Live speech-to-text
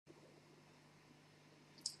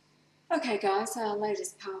Okay guys, our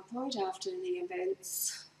latest PowerPoint after the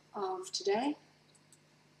events of today.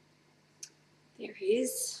 There he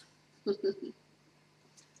is.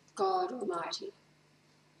 God Almighty.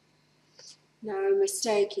 No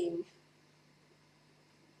mistaking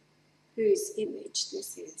whose image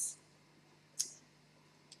this is.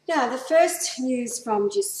 Now, the first news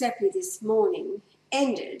from Giuseppe this morning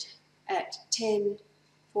ended at 10:48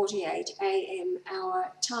 a.m.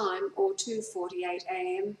 our time, or 2:48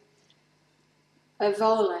 a.m.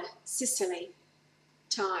 Avola, Sicily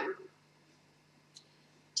time.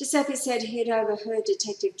 Giuseppe said he'd overheard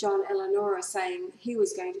Detective John Eleonora saying he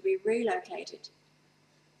was going to be relocated.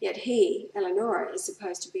 Yet he, Eleonora, is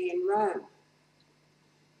supposed to be in Rome.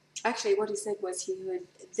 Actually, what he said was he heard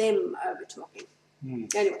them over-talking.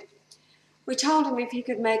 Anyway, we told him if he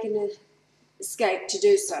could make an escape to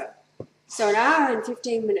do so. So an hour and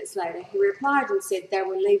 15 minutes later, he replied and said they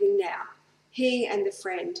were leaving now, he and the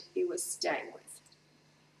friend he was staying with.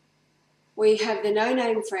 We have the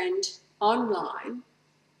no-name friend online.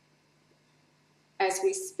 As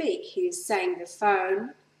we speak, he is saying the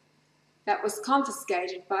phone that was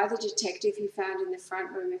confiscated by the detective he found in the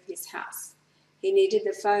front room of his house. He needed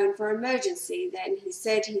the phone for emergency. Then he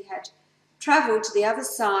said he had travelled to the other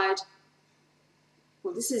side.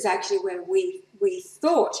 Well, this is actually where we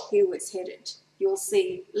thought he was headed. You'll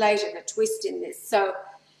see later the twist in this. So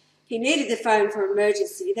he needed the phone for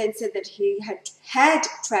emergency, then said that he had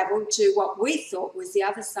travelled to what we thought was the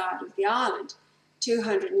other side of the island,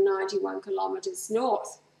 291 kilometres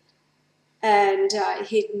north. And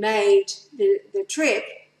he'd made the trip,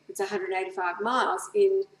 it's 185 miles,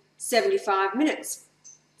 in 75 minutes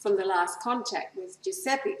from the last contact with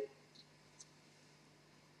Giuseppe.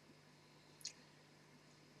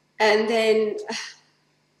 And then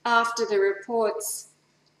after the reports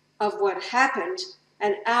of what happened,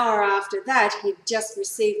 an hour after that, he'd just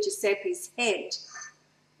received Giuseppe's head.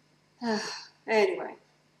 Anyway,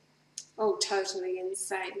 all totally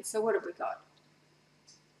insane. So what have we got?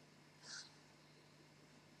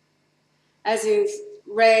 As you've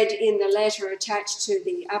read in the letter attached to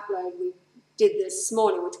the upload we did this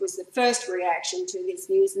morning, which was the first reaction to this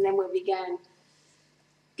news, and then we began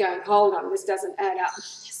going, hold on, this doesn't add up.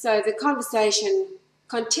 So the conversation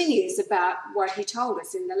continues about what he told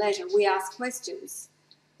us in the letter. We asked questions,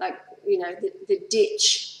 like, you know, the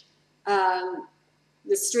ditch.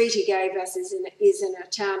 The street he gave us is in a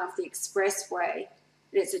town off the expressway,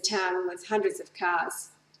 and it's a town with hundreds of cars.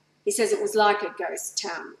 He says it was like a ghost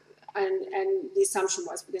town, and the assumption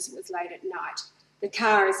was because it was late at night. The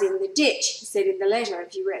car is in the ditch, he said in the letter.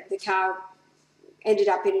 If you read, the car ended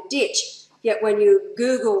up in a ditch. Yet when you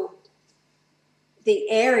Google the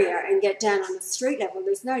area and get down on the street level,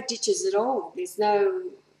 there's no ditches at all. There's no,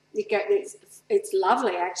 it's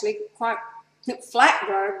lovely actually, quite flat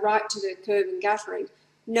road right to the curb and guttering,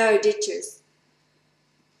 no ditches.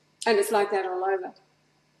 And it's like that all over.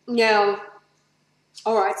 Now,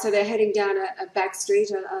 all right, so they're heading down a back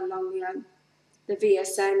street along the Via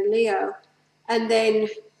San Leo, and then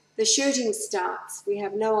the shooting starts. We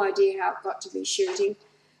have no idea how it got to be shooting.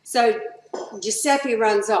 So Giuseppe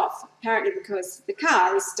runs off, apparently because the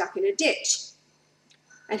car is stuck in a ditch.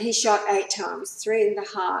 And he shot 8 times, 3 in the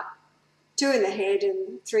heart, 2 in the head,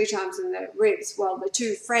 and 3 times in the ribs, while the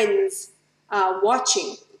 2 friends are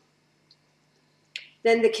watching.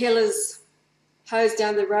 Then the killers hose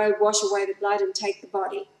down the road, wash away the blood, and take the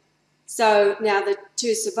body. So now the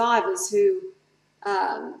 2 survivors who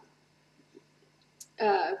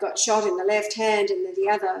got shot in the left hand and the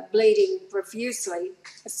other bleeding profusely,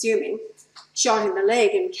 assuming, shot in the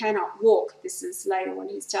leg and cannot walk. This is later when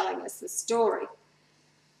he's telling us the story.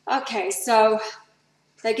 Okay, so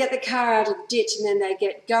they get the car out of the ditch and then they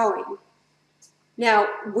get going. Now,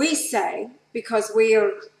 we say, because we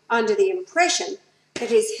are under the impression that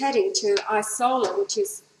he's heading to Isola, which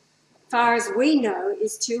is, far as we know,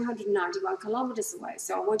 is 291 kilometres away.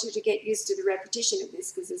 So I want you to get used to the repetition of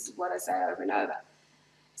this, because this is what I say over and over.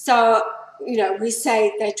 So, you know, we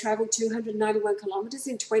say they travelled 291 kilometres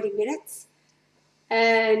in 20 minutes.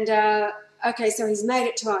 And, okay, so he's made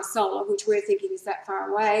it to Isola, which we're thinking is that far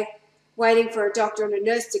away, waiting for a doctor and a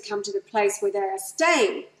nurse to come to the place where they are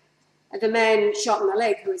staying. And the man shot in the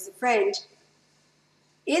leg, who is a friend,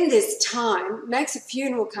 in this time, makes a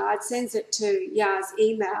funeral card, sends it to Ya's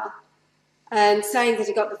email, and saying that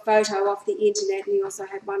he got the photo off the internet, and he also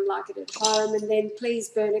had one like it at home, and then please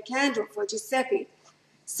burn a candle for Giuseppe.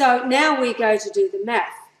 So now we go to do the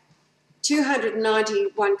math.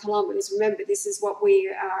 291 kilometres, remember this is what we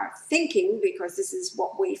are thinking because this is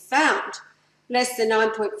what we found. Less than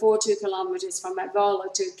 9.42 kilometres from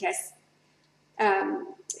Avola to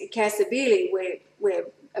Casabili, where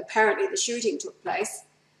apparently the shooting took place,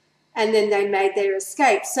 and then they made their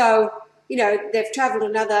escape. So, you know, they've travelled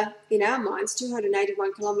another, in our minds,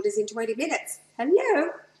 281 kilometres in 20 minutes.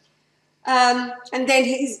 Hello. And then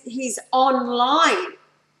he's online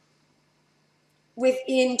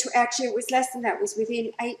within, actually it was less than that, it was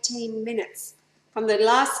within 18 minutes from the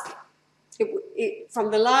last,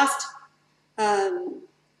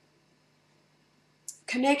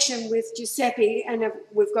 connection with Giuseppe, and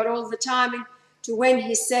we've got all the timing to when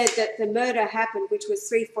he said that the murder happened, which was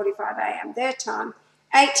 3:45 a.m. their time.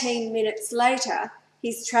 18 minutes later,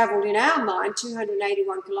 he's travelled in our mind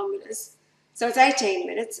 281 kilometres, so it's 18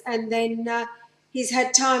 minutes, and then he's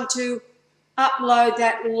had time to upload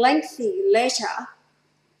that lengthy letter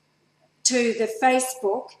to the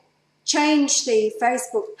Facebook, change the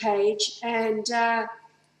Facebook page, and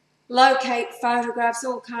locate photographs,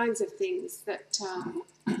 all kinds of things that,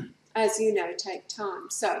 as you know, take time.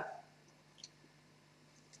 So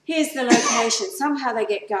here's the location. Somehow they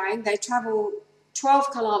get going. They travel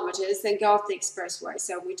 12 kilometres, then go off the expressway.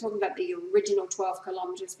 So we're talking about the original 12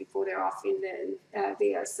 kilometres before they're off in the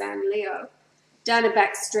Via San Leo, down a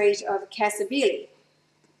back street of Casabili,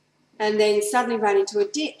 and then suddenly run into a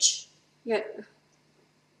ditch. Yet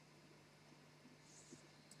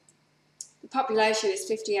the population is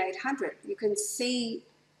 5,800. You can see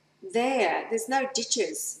there's no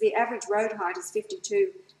ditches. The average road height is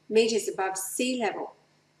 52 metres above sea level,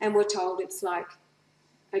 and we're told it's like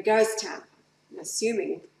a ghost town. I'm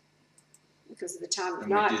assuming because of the time of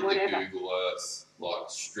night, and whatever. The Google Earth, like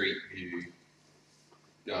street view,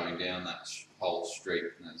 going down that whole street,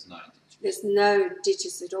 and there's no ditches. There's no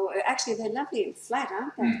ditches at all. Actually, they're lovely and flat,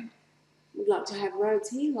 aren't they? Mm. We'd like to have roads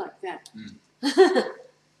here like that. Mm.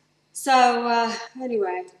 So,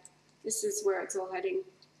 anyway, this is where it's all heading.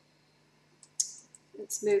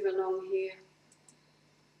 Let's move along here.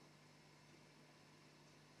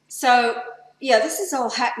 So, yeah, this is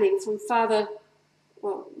all happening from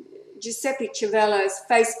Giuseppe Civello's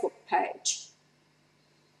Facebook page.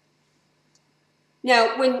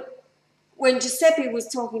 Now, when Giuseppe was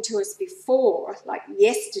talking to us before, like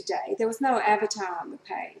yesterday, there was no avatar on the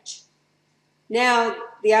page. Now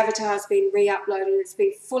the avatar's been re-uploaded, it's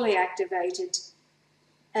been fully activated,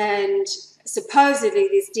 and supposedly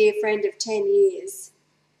this dear friend of 10 years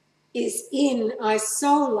is in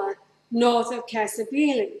Isola, north of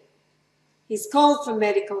Casabili. He's called for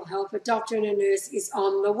medical help. A doctor and a nurse is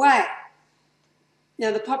on the way.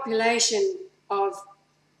 Now the population of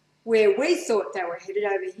where we thought they were headed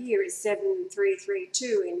over here is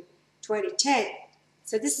 7332 in 2010.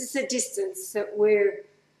 So this is the distance that we're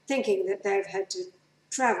thinking that they've had to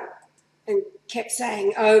travel, and kept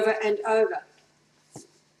saying over and over.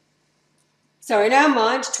 So in our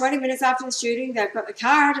mind, 20 minutes after the shooting, they've got the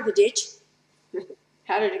car out of the ditch.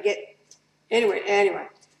 How did it get? Anyway.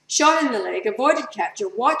 Shot in the leg, avoided capture,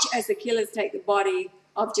 watch as the killers take the body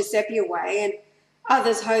of Giuseppe away, and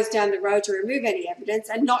others hose down the road to remove any evidence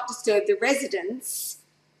and not disturb the residents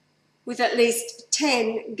with at least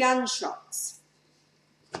 10 gunshots.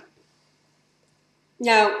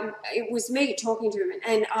 Now, it was me talking to him,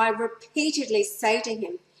 and I repeatedly say to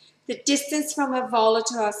him, the distance from Avola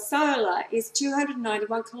to Isola is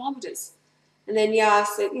 291 kilometres. And then Yar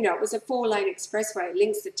said, you know, it was a 4-lane expressway,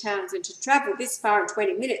 links the towns, and to travel this far in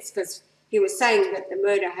 20 minutes, because he was saying that the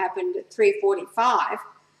murder happened at 3:45,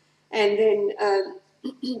 and then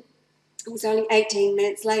it was only 18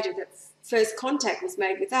 minutes later that first contact was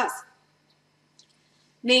made with us,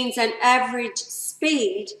 means an average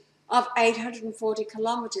speed of 840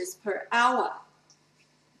 kilometres per hour,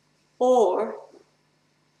 or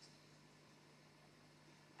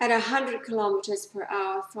at 100 kilometres per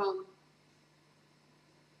hour from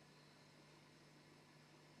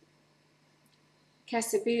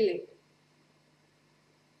Casabili.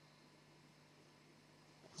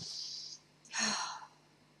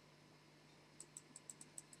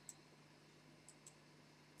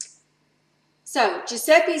 So,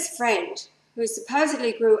 Giuseppe's friend, who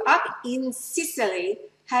supposedly grew up in Sicily,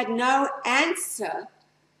 had no answer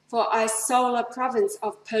for Isola province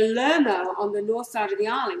of Palermo on the north side of the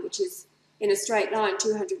island, which is in a straight line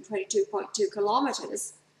 222.2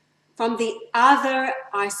 kilometres, from the other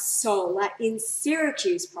Isola in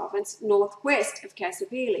Syracuse province, northwest of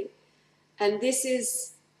Casabili. And this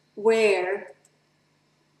is where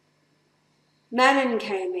Manon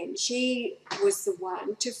came in. She was the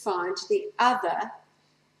one to find the other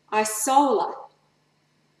Isola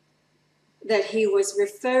that he was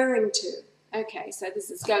referring to. Okay, so this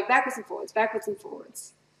is going backwards and forwards, backwards and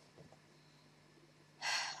forwards.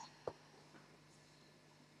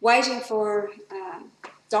 Waiting for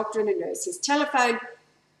doctor and a nurse. His telephone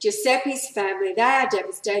Giuseppe's family, they are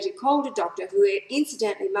devastated, called a doctor who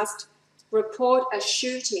incidentally must report a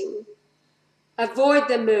shooting, avoid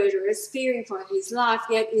the murderers, fearing for his life,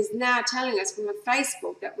 yet is now telling us from a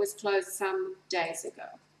Facebook that was closed some days ago.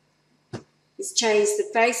 He's changed the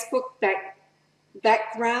Facebook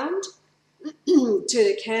background to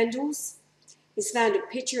the candles. He's found a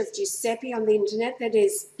picture of Giuseppe on the internet that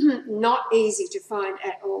is not easy to find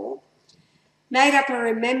at all. Made up a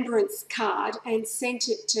remembrance card and sent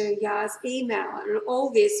it to Ya's email. And all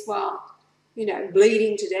this while,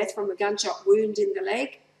 bleeding to death from a gunshot wound in the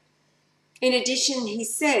leg. In addition, he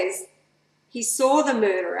says he saw the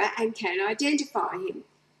murderer and can identify him,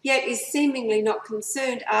 yet is seemingly not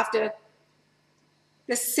concerned after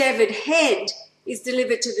the severed head is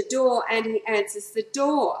delivered to the door and he answers the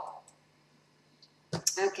door.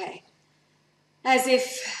 Okay. As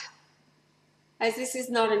this is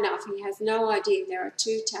not enough, he has no idea there are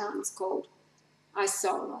two towns called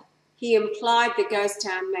Isola. He implied the ghost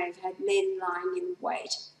town may have had men lying in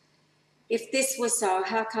wait. If this was so,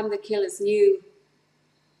 how come the killers knew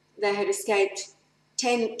they had escaped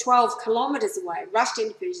 12 kilometres away, rushed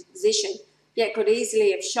into position, yet could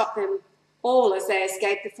easily have shot them all as they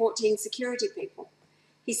escaped the 14 security people?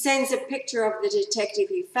 He sends a picture of the detective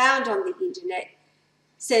he found on the internet,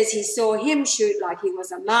 says he saw him shoot like he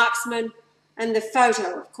was a marksman, and the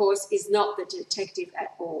photo, of course, is not the detective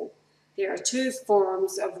at all. There are two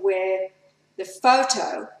forums of where the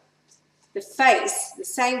photo, the face, the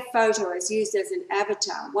same photo is used as an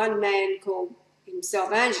avatar. One man called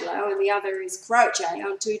himself Angelo and the other is Croce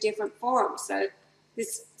on two different forums. So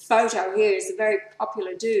this photo here is a very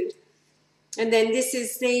popular dude. And then this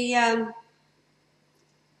is the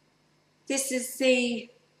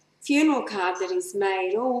funeral card that he's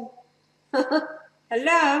made. Oh,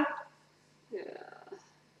 hello. Yeah.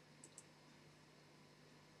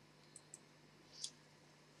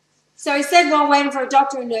 So he said while waiting for a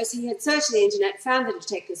doctor and nurse, he had searched the internet, found the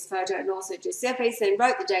detective's photo and also Giuseppe's, then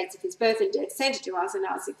wrote the dates of his birth and death, sent it to us and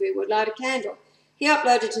asked if we would light a candle. He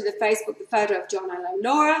uploaded to the Facebook the photo of John and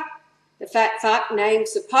Eleonora, the fat fuck named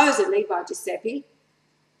supposedly by Giuseppe,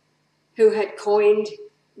 who had coined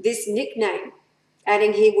this nickname,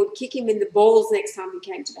 adding he would kick him in the balls next time he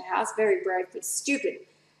came to the house. Very brave but stupid.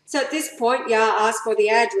 So at this point, Ya asked for the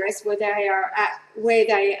address where they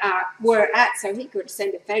were at, so he could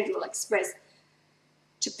send a Federal Express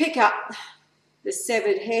to pick up the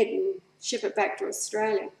severed head and ship it back to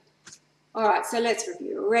Australia. All right, so let's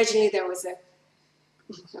review. Originally,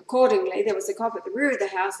 accordingly, there was a cop at the rear of the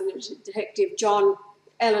house, and the detective John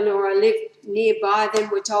Eleonora lived nearby. Then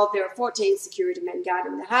we're told there are 14 security men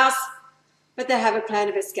guarding the house, but they have a plan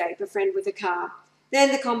of escape, a friend with a car.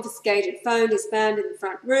 Then the confiscated phone is found in the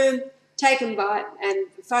front room, and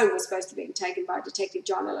the phone was supposed to be taken by Detective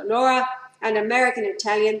John Eleonora, an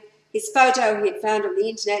American-Italian. His photo he had found on the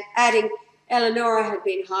internet, adding Eleonora had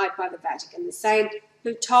been hired by the Vatican, the same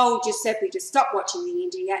who told Giuseppe to stop watching the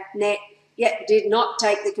internet, yet did not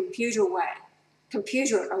take the computer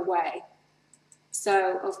away.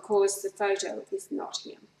 So, of course, the photo is not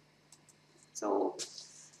him. So,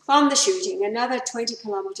 from the shooting, another 20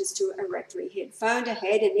 kilometres to a rectory. He had phoned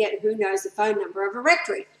ahead, and yet who knows the phone number of a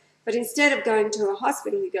rectory? But instead of going to a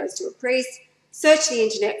hospital, he goes to a priest, search the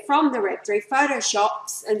internet from the rectory,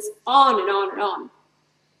 photoshops, and on and on and on.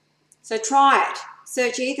 So try it.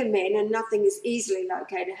 Search either men, and nothing is easily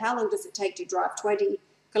located. How long does it take to drive 20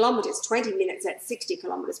 kilometres? 20 minutes at 60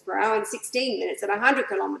 kilometres per hour, and 16 minutes at 100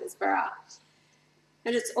 kilometres per hour.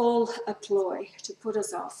 And it's all a ploy to put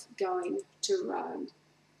us off going to Rome.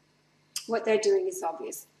 What they're doing is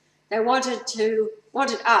obvious. They wanted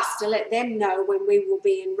us to let them know when we will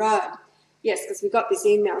be in Rome. Yes, because we got this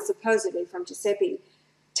email supposedly from Giuseppe.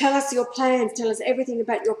 Tell us your plans. Tell us everything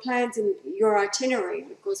about your plans and your itinerary.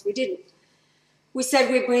 And of course, we didn't. We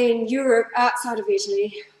said we'd be in Europe, outside of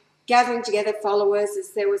Italy, gathering together followers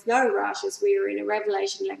as there was no rush, as we were in a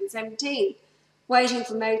Revelation 11:17, waiting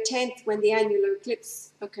for May 10th when the annular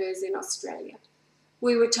eclipse occurs in Australia.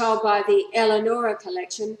 We were told by the Eleonora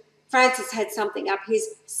collection Francis had something up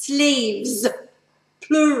his sleeves,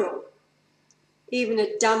 plural. Even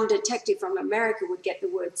a dumb detective from America would get the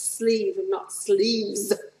word sleeve and not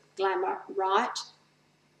sleeves, glamour, right?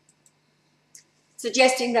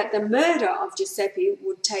 Suggesting that the murder of Giuseppe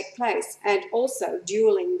would take place, and also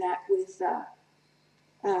dueling that with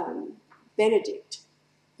Benedict,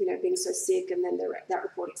 being so sick, and then that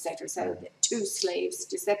report, etc. So two sleeves,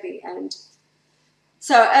 Giuseppe and...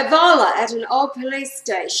 So, Ebola at an old police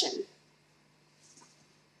station,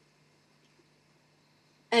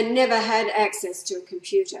 and never had access to a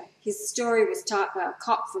computer. His story was typed by a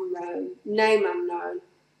cop from Rome, name unknown,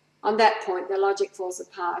 On that point, the logic falls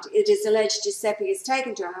apart. It is alleged Giuseppe is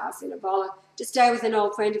taken to a house in Avola to stay with an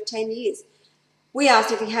old friend of 10 years. We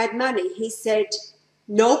asked if he had money. He said,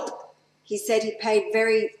 nope. He said he paid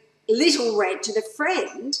very little rent to the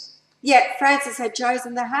friend, yet Francis had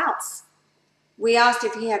chosen the house. We asked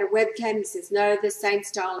if he had a webcam. He says no, the same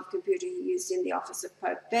style of computer he used in the office of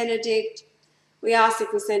Pope Benedict. We asked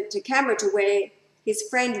if we sent a camera to where his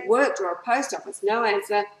friend worked or a post office. No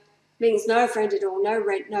answer. Means no friend at all, no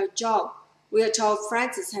rent, no job. We are told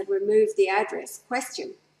Francis had removed the address.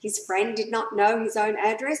 Question, his friend did not know his own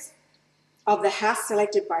address of the house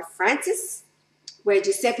selected by Francis, where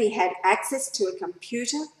Giuseppe had access to a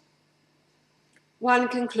computer? One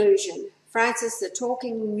conclusion, Francis the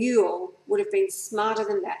talking mule would have been smarter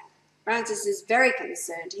than that. Francis is very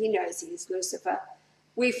concerned. He knows he is Lucifer.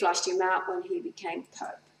 We flushed him out when he became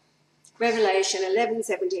Pope. Revelation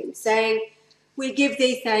 11:17, saying, we give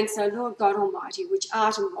thee thanks, O Lord God Almighty, which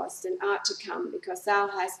art and wast and art to come, because thou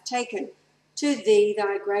hast taken to thee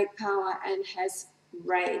thy great power and hast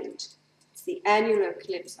reigned. It's the annular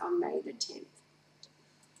eclipse on May the 10th.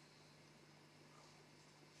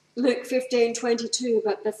 Luke 15:22,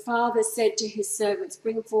 but the father said to his servants,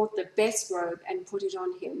 bring forth the best robe and put it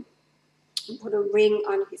on him, and put a ring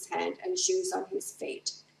on his hand and shoes on his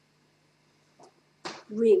feet.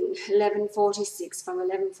 Ring, 11:46 from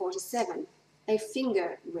 11:47. A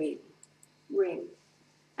finger ring.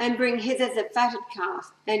 And bring hither the fatted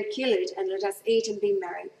calf, and kill it, and let us eat and be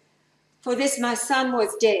merry. For this my son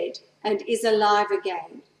was dead, and is alive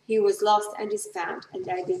again. He was lost and is found, and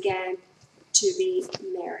they began to be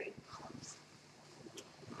merry.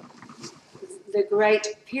 The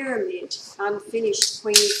great pyramid, unfinished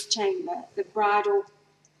Queen's Chamber, the bridal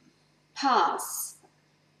pass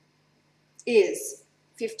is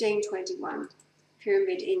 1521,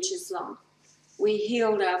 pyramid inches long. We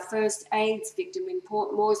healed our first AIDS victim in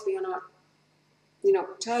Port Moresby in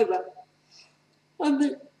October, on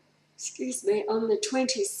the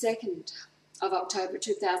 22nd of October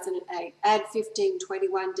 2008. Add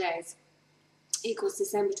 1521 days equals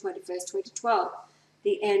December 21st, 2012,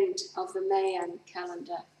 the end of the Mayan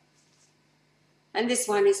calendar. And this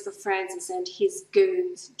one is for Francis and his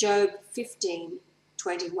goons. Job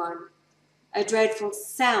 15:21. A dreadful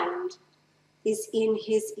sound is in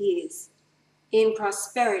his ears. In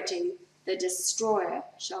prosperity, the destroyer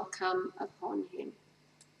shall come upon him.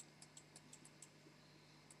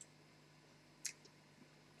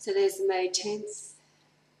 So there's the May 10th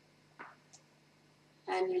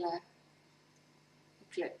annular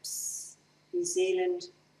eclipse. New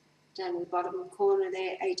Zealand, down in the bottom corner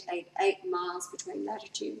there, 888 miles between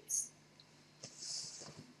latitudes.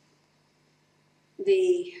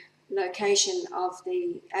 The location of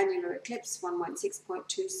the annular eclipse,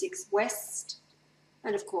 116.26 west,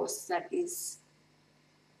 and of course that is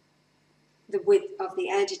the width of the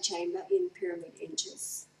antechamber in pyramid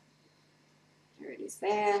inches. Here it is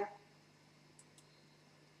there,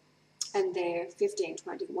 and there,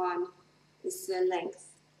 1521, is the length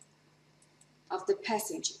of the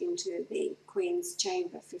passage into the Queen's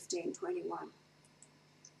Chamber, 1521.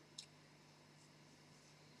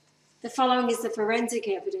 The following is the forensic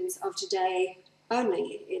evidence of today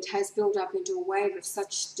only. It has built up into a wave of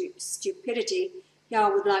such stupidity. Here I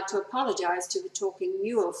would like to apologise to the talking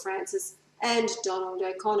mule Francis and Donald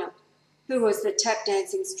O'Connor, who was the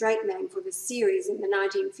tap-dancing straight man for the series in the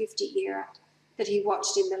 1950 era that he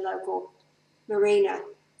watched in the local Marina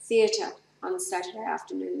Theatre on Saturday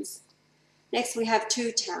afternoons. Next we have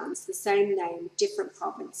two towns, the same name, different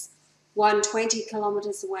province. One 20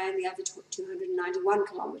 kilometres away and the other 291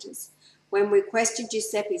 kilometres. When we questioned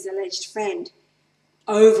Giuseppe's alleged friend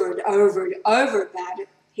over and over and over about it,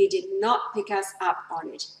 he did not pick us up on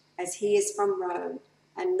it, as he is from Rome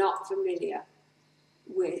and not familiar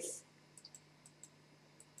with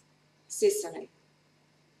Sicily.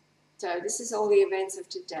 So this is all the events of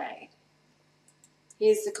today.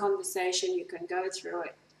 Here's the conversation. You can go through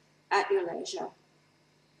it at your leisure.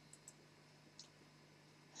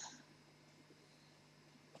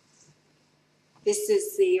 This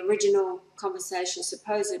is the original conversation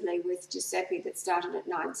supposedly with Giuseppe that started at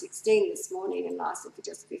 9:16 this morning and lasted for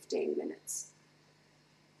just 15 minutes.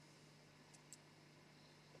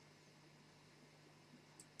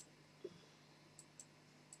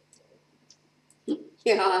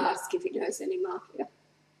 Yeah, I'll ask if he knows any mafia.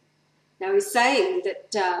 Now he's saying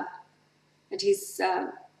that, and his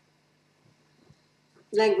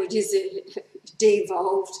language is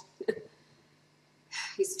devolved.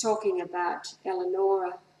 He's talking about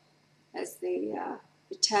Eleonora as the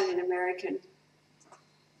Italian-American.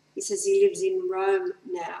 He says he lives in Rome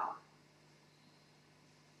now.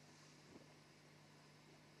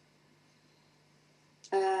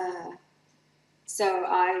 So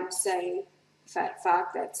I say, fat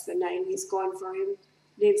fuck, that's the name he's gone for him,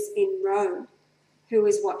 lives in Rome. Who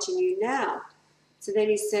is watching you now? So then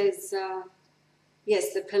he says,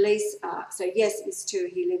 yes, the police are. So yes, it's true,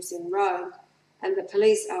 he lives in Rome, and the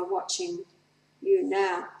police are watching you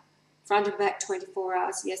now. Front and back 24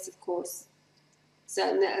 hours, yes, of course.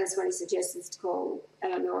 So that's when he suggests to call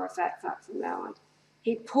Eleanor a fat fuck from now on.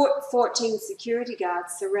 He put 14 security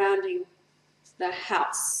guards surrounding the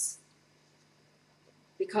house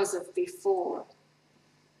because of before.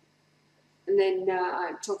 And then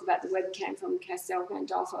I talk about the webcam from Castel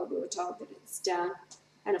Gandolfo. We were told that it's down.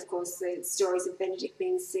 And of course, the stories of Benedict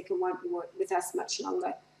being sick and won't be with us much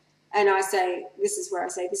longer. And I say, this is where I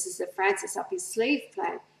say, this is the Francis up his sleeve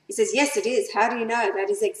plan. He says, yes, it is. How do you know? That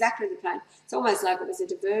is exactly the plan. It's almost like it was a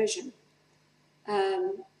diversion.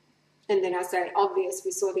 And then I say, obvious,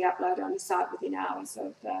 we saw the upload on his site within hours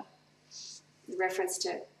of the reference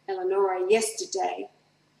to Eleonora yesterday.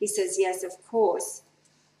 He says, yes, of course.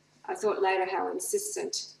 I thought later how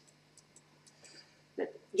insistent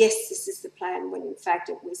that, yes, this is the plan, when in fact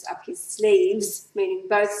it was up his sleeves, meaning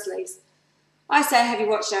both sleeves. I say, have you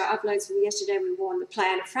watched our uploads from yesterday? We warned the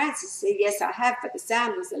plan of Francis. He said, yes, I have, but the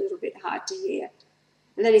sound was a little bit hard to hear.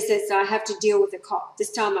 And then he says, I have to deal with the cop.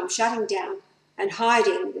 This time I'm shutting down and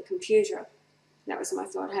hiding the computer. That was my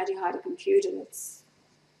thought. How do you hide a computer?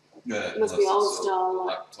 It must be old style.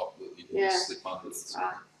 Laptop that you can slip under the screen.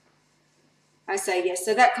 I say yes.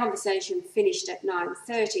 So that conversation finished at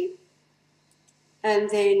 9:30. And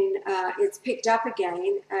then it's picked up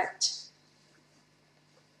again at,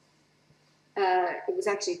 it was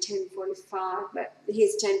actually 10:45, but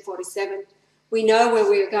here's 10:47. We know where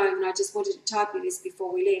we are going, and I just wanted to type you this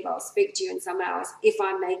before we leave. I'll speak to you in some hours if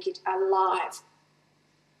I make it alive.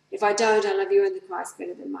 If I don't, I love you and the Christ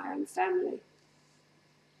better than my own family.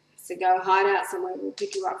 So go hide out somewhere. We'll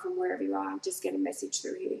pick you up from wherever you are and just get a message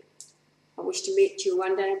through here. I wish to meet you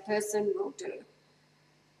one day in person. Will do.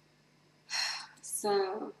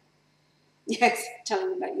 So, yes, telling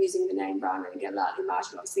them about using the name Brian and get lightly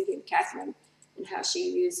martial. I was thinking of Catherine and how she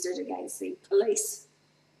used it against the police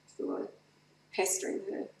who were pestering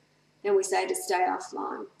her. Then we say to stay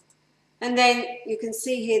offline. And then you can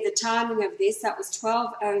see here the timing of this. That was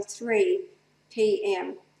 12:03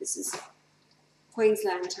 p.m. This is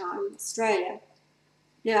Queensland time, Australia.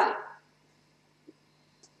 Now,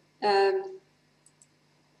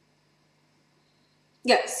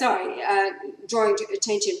 drawing to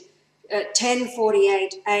attention,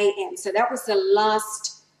 10:48 a.m. So that was the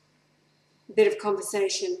last bit of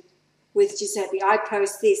conversation with Giuseppe. I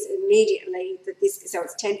post this immediately, so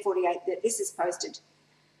it's 10:48 that this is posted.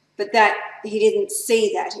 But that, he didn't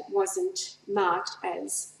see that. It wasn't marked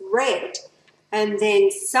as read. And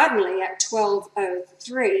then suddenly at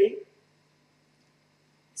 12:03,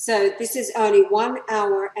 so this is only 1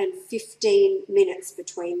 hour and 15 minutes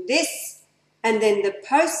between this and then the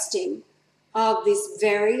posting of this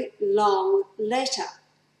very long letter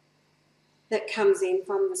that comes in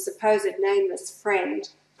from the supposed nameless friend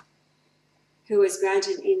who was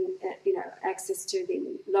granted access to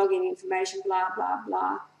the login information, blah, blah,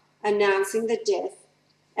 blah, announcing the death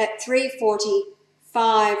at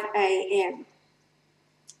 3:45 a.m.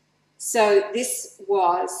 So this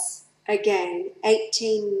was, again,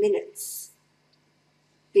 18 minutes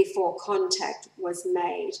before contact was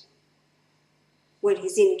made when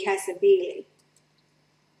he's in Casabili.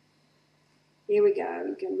 Here we go.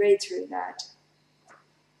 You can read through that.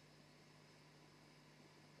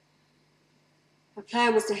 Our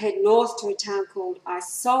plan was to head north to a town called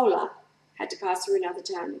Isola, had to pass through another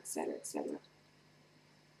town, etc., etc.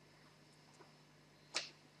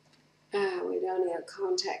 We'd only had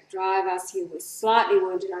contact drive us. He was slightly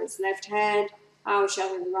wounded on his left hand. I was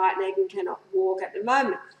shot in the right leg and cannot walk at the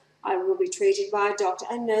moment. I will be treated by a doctor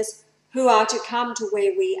and nurse who are to come to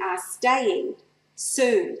where we are staying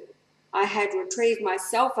soon. I had retrieved my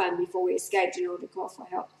cell phone before we escaped in order to call for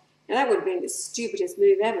help. Now that would have been the stupidest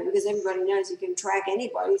move ever, because everybody knows you can track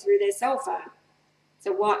anybody through their cell phone.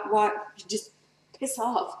 So why just piss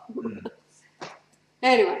off?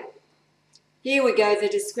 Anyway, here we go. The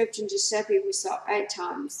description, Giuseppe was shot 8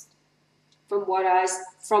 times. From what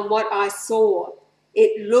I saw,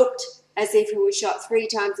 it looked as if he was shot 3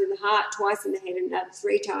 times in the heart, twice in the head, and another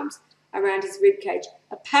 3 times around his ribcage.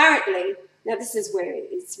 Apparently, now this is where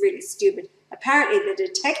it's really stupid. Apparently, the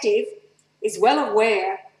detective is well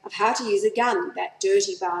aware of how to use a gun, that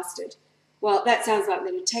dirty bastard. Well, that sounds like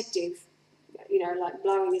the detective, like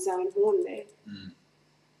blowing his own horn there.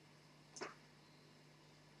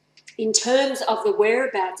 In terms of the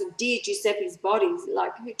whereabouts of dear Giuseppe's body,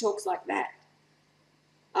 like, who talks like that?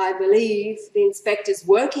 I believe the inspectors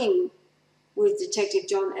working with Detective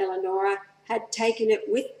John Eleanora had taken it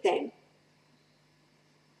with them.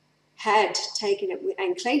 Had taken it with,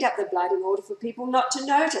 and cleaned up the blood in order for people not to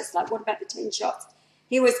notice. Like, what about the 10 shots?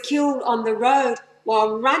 He was killed on the road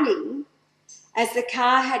while running as the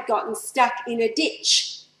car had gotten stuck in a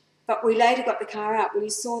ditch. But we later got the car out. When you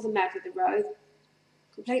saw the map of the road,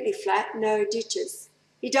 completely flat, no ditches.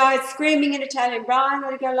 He died screaming in Italian, Brian,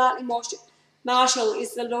 let it go lightly, Marshall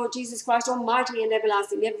is the Lord Jesus Christ, almighty and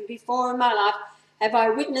everlasting. Never before in my life have I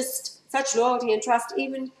witnessed such loyalty and trust,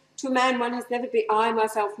 even to a man one has never been. I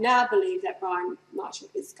myself now believe that Brian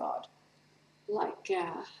Marshall is God. Like,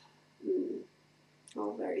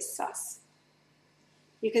 all very sus.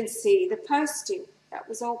 You can see the posting. That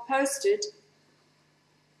was all posted,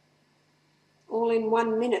 all in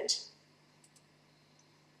 1 minute.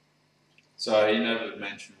 So he never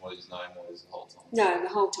mentioned what his name was the whole time? No, the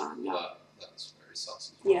whole time, no. That's very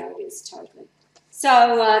sus as well. Yeah, it is, totally.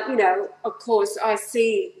 So, you know, of course, I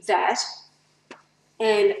see that,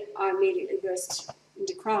 and I immediately burst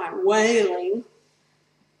into crying, wailing.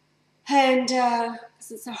 And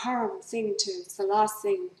because it's a horrible thing too. It's the last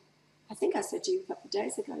thing, I think I said to you a couple of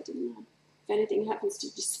days ago, didn't I? If anything happens to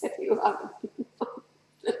Giuseppe,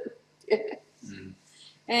 yeah.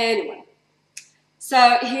 Anyway,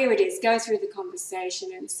 so here it is. Go through the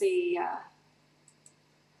conversation and see,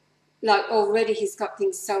 like already he's got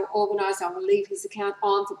things so organised. I will leave his account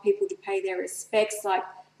on for people to pay their respects. Like,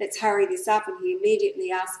 let's hurry this up. And he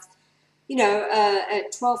immediately asks, you know,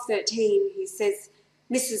 at 12:13, he says,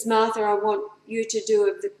 Mrs. Martha, I want you to do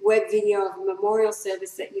a web video of a memorial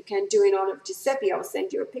service that you can do in honour of Giuseppe. I'll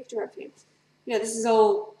send you a picture of him. You know, this is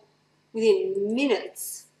all within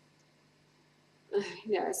minutes.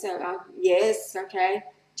 You know, so yes, okay.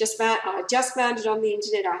 I just found it on the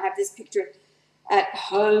internet. I have this picture at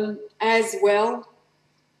home as well.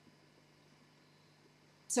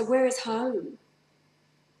 So where is home?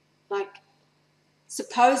 Like,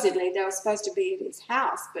 supposedly they were supposed to be at his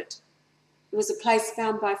house, but it was a place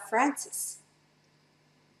found by Francis.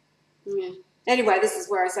 Yeah. Anyway, this is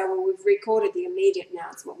where I say, well, we've recorded the immediate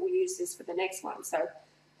announcement. We'll use this for the next one. So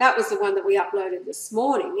that was the one that we uploaded this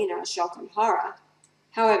morning, you know, shock and horror.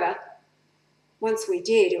 However, once we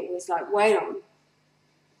did, it was like, wait on.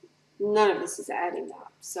 None of this is adding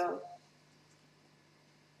up. So,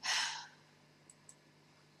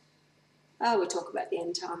 we talk about the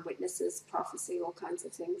end time witnesses, prophecy, all kinds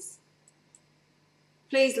of things.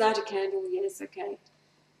 Please light a candle. Yes, okay.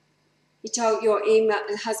 You told your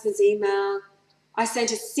husband's email. I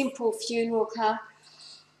sent a simple funeral card.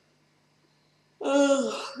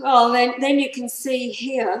 Oh, well, then you can see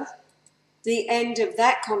here the end of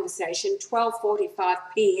that conversation, 12:45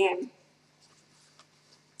 p.m.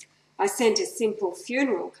 I sent a simple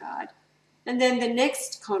funeral card. And then the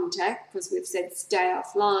next contact, because we've said stay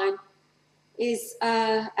offline, is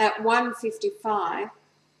at 1:55.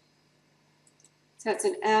 So it's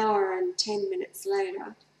an hour and 10 minutes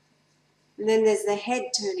later. And then there's the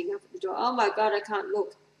head turning up at the door. Oh my God, I can't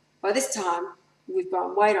look. By this time, we've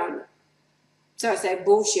gone, wait on it. So I say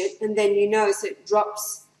bullshit, and then you notice it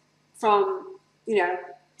drops from, you know,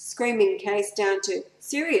 screaming case down to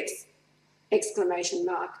serious exclamation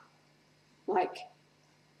mark. Like,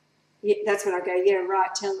 yeah, that's when I go, yeah,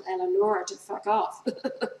 right, tell Eleanora to fuck off.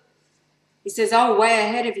 He says, oh, way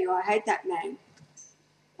ahead of you. I hate that man.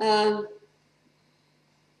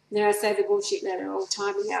 Then I say the bullshit letter, all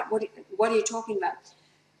timing out. What are you talking about?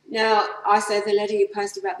 Now, I say the letter you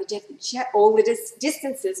posted about the death of chat, all the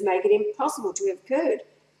distances make it impossible to have occurred.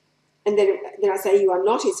 And then I say, you are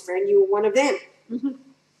not his friend, you are one of them.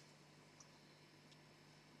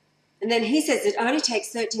 And then he says it only takes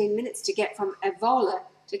 13 minutes to get from Avola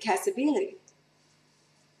to Casabili,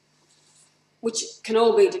 which can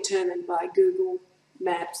all be determined by Google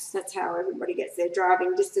Maps. That's how everybody gets their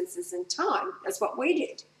driving distances and time. That's what we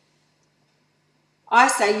did. I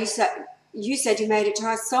say, you said you made it to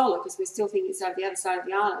Isola because we're still thinking it's over the other side of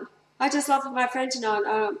the island. I just love my friend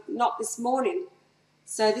tonight, not this morning.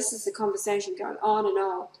 So this is the conversation going on and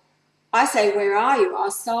on. I say, where are you?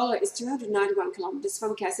 Isola is 291 kilometres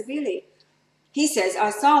from Casabili. He says,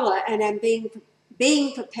 Isola, and am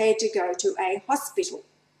being prepared to go to a hospital.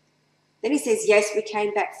 Then he says, yes, we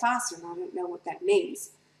came back faster, and I don't know what that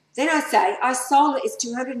means. Then I say, Isola is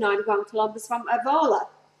 291 kilometres from Avola.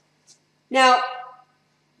 Now,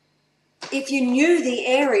 if you knew the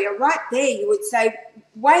area right there, you would say,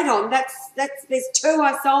 wait on, there's two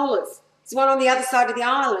Isolas. There's one on the other side of the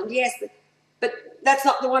island, yes, but that's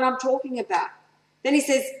not the one I'm talking about. Then he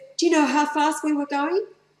says, do you know how fast we were going?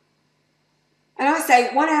 And I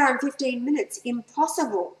say, 1 hour and 15 minutes,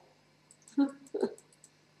 impossible.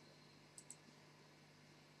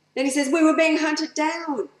 Then he says, we were being hunted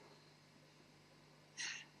down.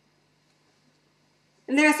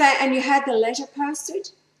 And then I say, and you had the letter posted?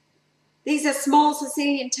 These are small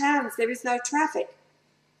Sicilian towns. There is no traffic.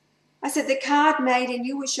 I said, the card made and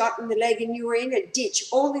you were shot in the leg and you were in a ditch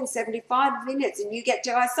all in 75 minutes and you get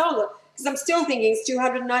to Isola, because I'm still thinking it's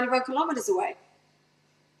 291 kilometres away.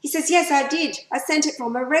 He says, yes, I did. I sent it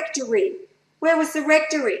from a rectory. Where was the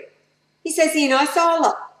rectory? He says, in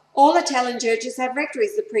Isola. All Italian churches have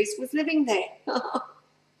rectories. The priest was living there.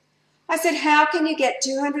 I said, how can you get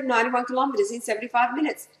 291 kilometres in 75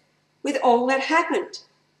 minutes with all that happened?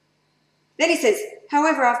 Then he says,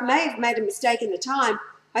 however, I may have made a mistake in the time.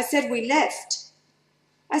 I said, we left.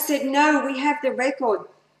 I said, no, we have the record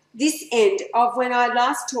this end of when I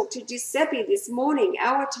last talked to Giuseppe this morning,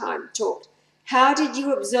 our time talked. How did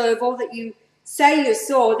you observe all that you say you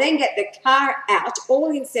saw, then get the car out all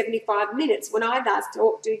in 75 minutes when I last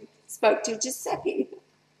spoke to Giuseppe?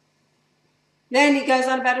 Then he goes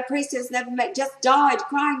on about a priest who's never met, just died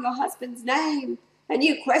crying your husband's name, and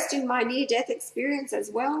you questioned my near-death experience as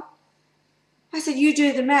well. I said, you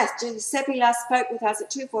do the math. Giuseppe last spoke with us at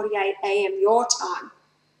 2:48 a.m. your time.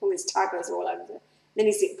 All his typos all over there. Then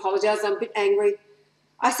he apologised, I'm a bit angry.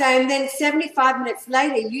 I say, and then 75 minutes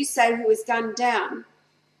later, you say he was gunned down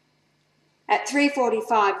at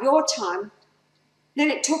 3:45 your time. Then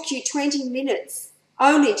it took you 20 minutes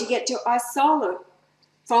only to get to Isola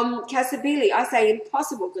from Casabili. I say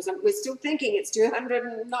impossible, because we're still thinking it's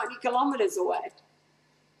 290 kilometres away.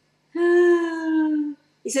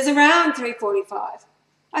 He says around 3:45.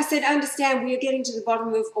 I said, understand, we are getting to the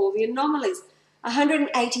bottom of all the anomalies.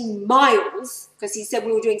 180 miles, because he said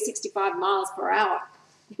we were doing 65 miles per hour.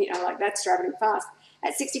 You know, like that's travelling fast.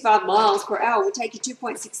 At 65 miles per hour would take you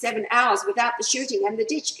 2.67 hours without the shooting and the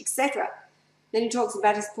ditch, etc. Then he talks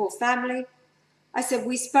about his poor family. I said,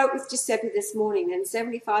 we spoke with Giuseppe this morning, and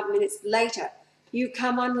 75 minutes later, you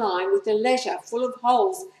come online with a letter full of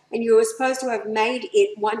holes, and you were supposed to have made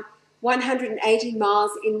it 180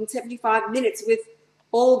 miles in 75 minutes with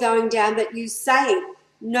all going down, that you say,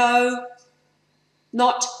 no,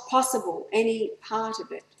 not possible, any part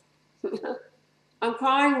of it. I'm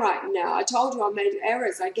crying right now. I told you I made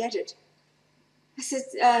errors. I get it. I said,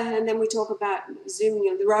 and then we talk about zooming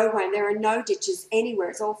on the roadway, and there are no ditches anywhere.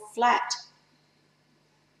 It's all flat.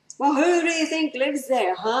 Well, who do you think lives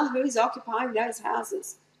there, huh? Who's occupying those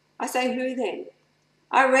houses? I say, who then?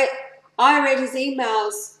 I read his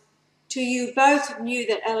emails to you. Both knew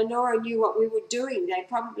that Eleonora knew what we were doing. They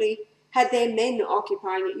probably had their men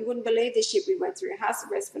occupying it. You wouldn't believe the shit we went through. House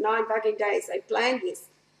arrest for 9 fucking days. They planned this.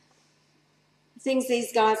 Things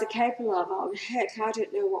these guys are capable of. Oh, heck, I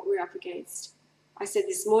don't know what we're up against. I said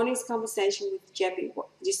this morning's conversation with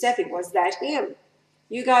Giuseppe was that him.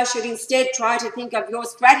 You guys should instead try to think of your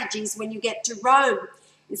strategies when you get to Rome,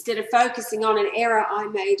 instead of focusing on an error I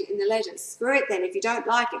made in the letters. Screw it then. If you don't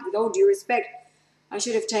like it, with all due respect, I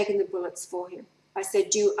should have taken the bullets for him. I said,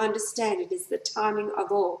 do you understand it is the timing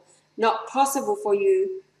of all? Not possible for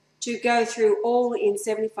you to go through all in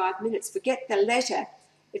 75 minutes. Forget the letter.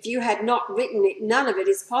 If you had not written it, none of it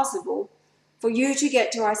is possible for you to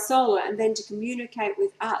get to Isola and then to communicate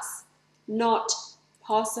with us. Not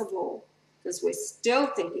possible, because we're still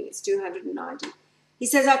thinking it's 290. He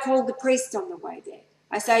says, I called the priest on the way there.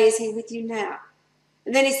 I say, is he with you now?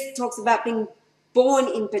 And then he talks about being born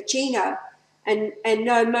in Pacino and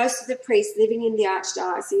know most of the priests living in the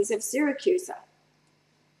Archdiocese of Syracuse.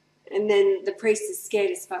 And then the priest is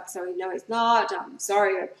scared as fuck, so he knows he's not. I'm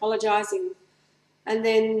sorry, apologising. And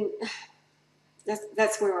then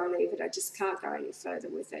that's where I leave it. I just can't go any further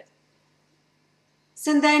with it.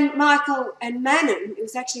 So then Michael and Manon, it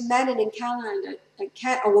was actually Manon and Callahan,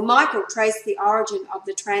 Michael traced the origin of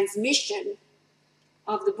the transmission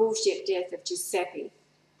of the bullshit death of Giuseppe.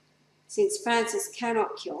 Since Francis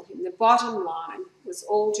cannot kill him, the bottom line was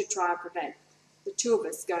all to try and prevent the two of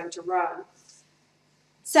us going to Rome,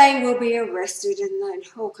 saying we'll be arrested and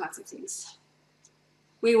all kinds of things.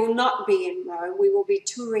 We will not be in Rome. We will be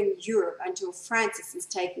touring Europe until Francis is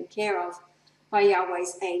taken care of by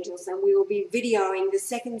Yahweh's angels, and we will be videoing the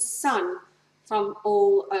second son from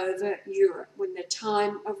all over Europe. When the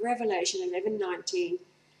time of Revelation 11:19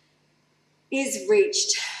 is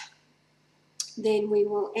reached, then we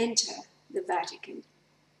will enter the Vatican.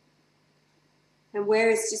 And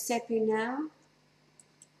where is Giuseppe now?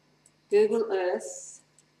 Google Earth,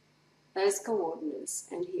 those coordinates,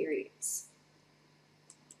 and here he is.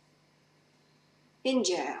 In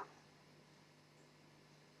jail.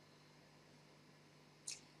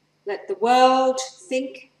 Let the world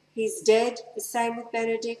think he's dead. The same with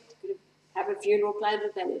Benedict. Could have a funeral planned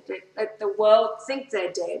with Benedict. Let the world think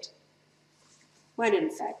they're dead. when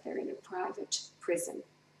in fact they're in a private prison.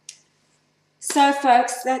 So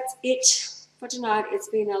folks, that's it for tonight. It's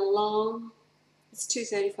been a long, it's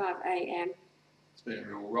 2:35 a.m. It's been a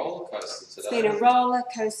real roller coaster today. It's been a roller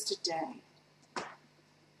coaster day.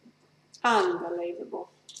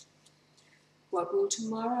 Unbelievable. What will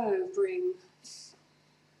tomorrow bring? A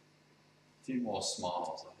few more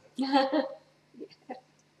smiles, I hope. Yeah.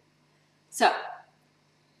 So,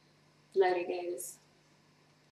 litigators.